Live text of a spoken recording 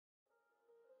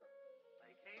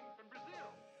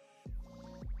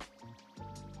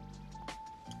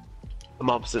I'm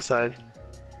opposite side.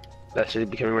 That should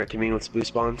be coming right to me once the boost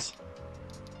spawns.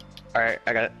 Alright,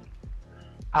 I got it.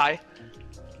 Hi.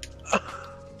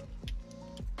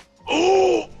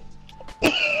 Oh!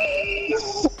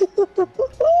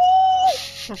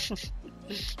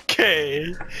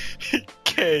 K.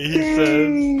 K, he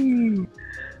says.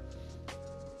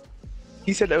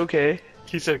 He said okay.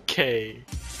 He said K.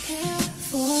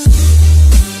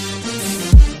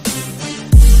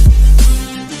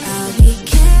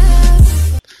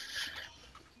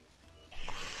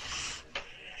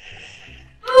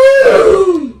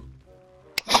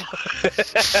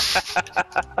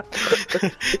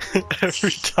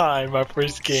 Every time, my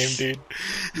first game, dude.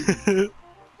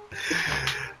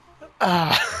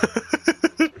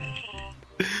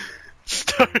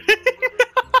 Starting.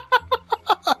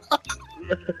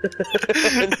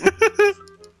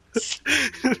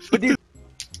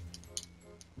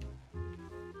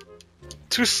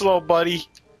 Too slow, buddy.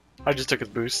 I just took his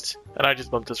boost, and I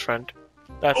just bumped his friend.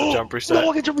 That's a jump reset. Oh,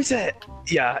 I can jump reset!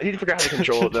 Yeah, I need to figure out how to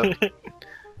control it, though.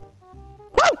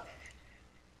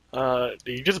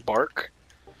 Do you just bark?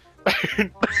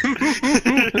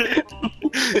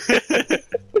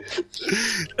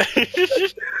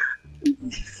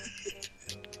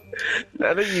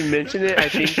 Now that you mention it, I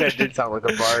think that did sound like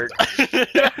a bark.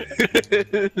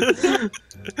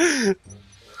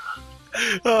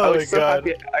 Oh my god.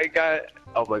 Happy I got.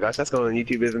 Oh my gosh, that's going on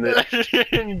YouTube, isn't it?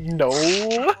 No.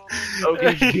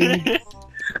 Okay.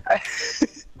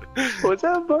 What's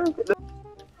that bark?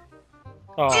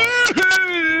 Oh.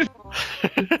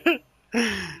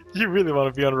 You really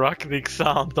want to be on Rocket League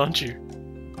Sound, don't you?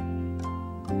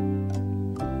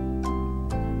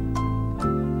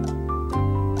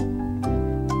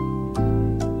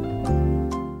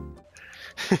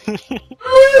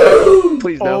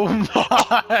 Please no. Oh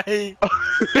my!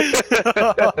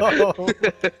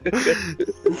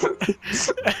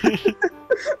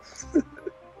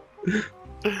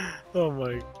 Oh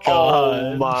my god.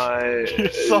 Oh my. You're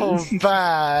so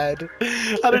bad.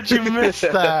 How did you miss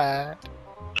that?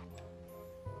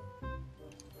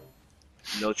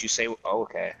 Don't you say? Oh,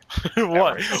 okay.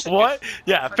 What? What?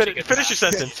 Yeah, finish your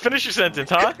sentence. Finish your sentence,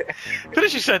 huh?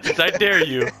 Finish your sentence. I dare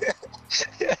you.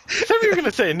 Say what you're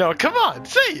gonna say. No, come on,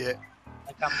 say it.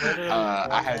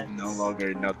 I have no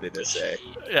longer nothing to say.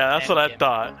 Yeah, that's what I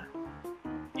thought.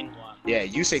 Yeah,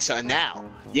 you say something now.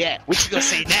 Yeah, what you gonna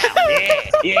say now?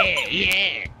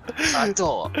 Yeah. I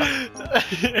thought.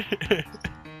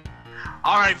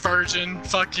 Alright, Virgin.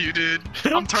 Fuck you, dude.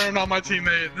 I'm turning on my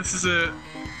teammate. This is it.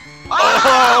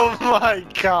 Oh my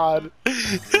god.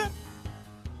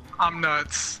 I'm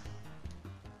nuts.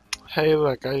 Hey,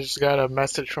 look, I just got a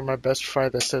message from my best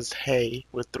friend that says hey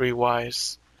with 3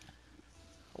 Y's.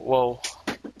 Whoa.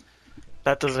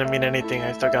 That doesn't mean anything.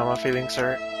 I still got my feelings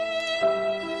hurt.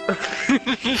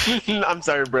 I'm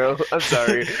sorry, bro. I'm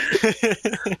sorry.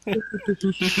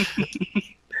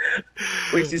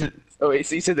 Wait,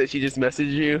 so you said that she just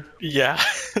messaged you? Yeah.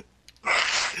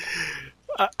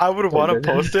 I would want to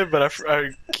post it, but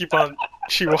I keep on.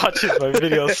 She watches my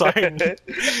video, sorry.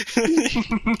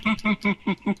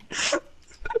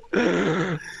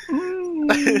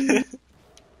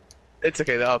 It's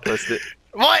okay, though. I'll post it.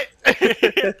 What?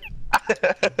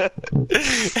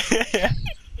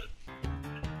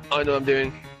 I know what I'm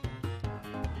doing.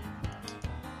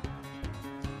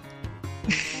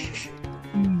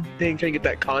 Dang, trying to get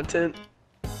that content.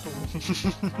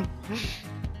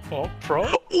 Oh, pro?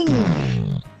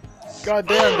 God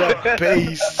damn, that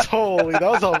bass. Holy, that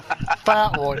was a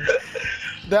fat one.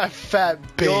 That fat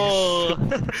bass. Oh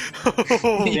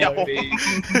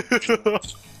my.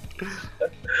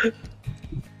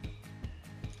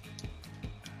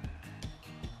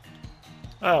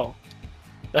 Oh,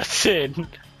 that's it.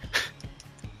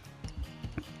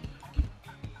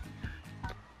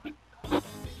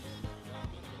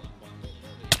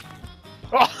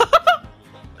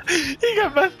 He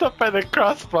got messed up by the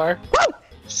crossbar.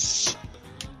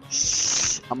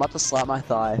 I'm about to slap my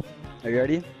thigh. Are you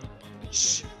ready?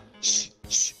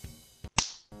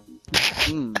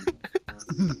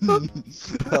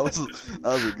 that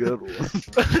was a good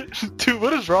one. Dude,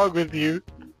 what is wrong with you?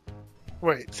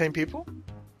 Wait, same people?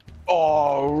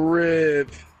 Oh,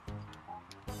 rip.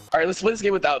 Alright, let's play this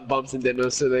game without bumps and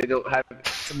demos so they don't have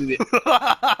something to...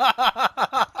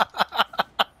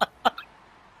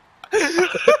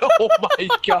 Oh my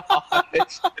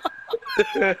gosh!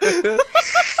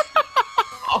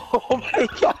 Oh my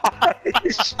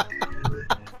gosh!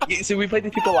 Yeah, so we played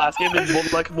these people last game and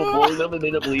like bullied them and they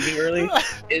ended up leaving early.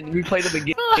 And we played them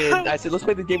again and I said, let's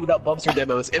play the game without bumps or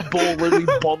demos. And Bull literally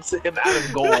bumps him out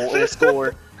of goal in a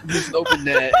score. Just an open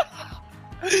net.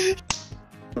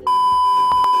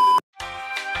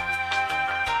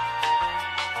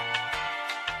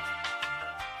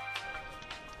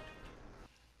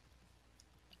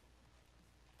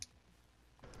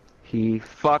 He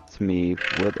fucked me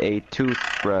with a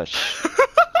toothbrush.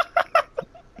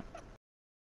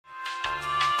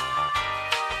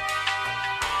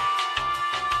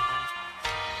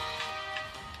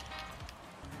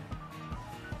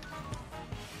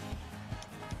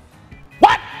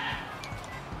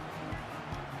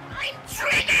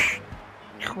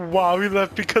 Wow, he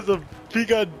left because he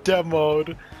got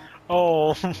demoed.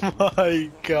 Oh my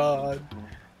god.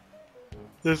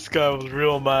 This guy was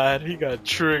real mad. He got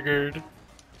triggered.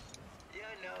 You're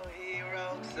no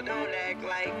hero, so don't act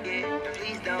like it. And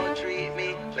please don't treat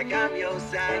me like I'm your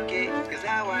sidekick. Cause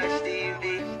I watch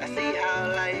TV, I see how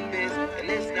life is, and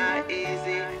it's not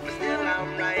easy. But still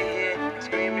I'm right here,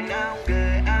 screaming I'm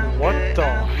good, I'm What good, the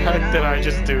I'm heck good, did I'm I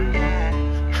just good, do? yeah.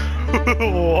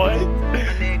 What?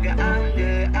 Nigga, I'm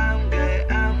good, I'm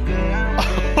good, I'm good,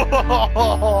 I'm good.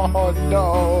 Oh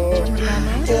no.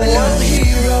 No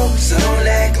hero,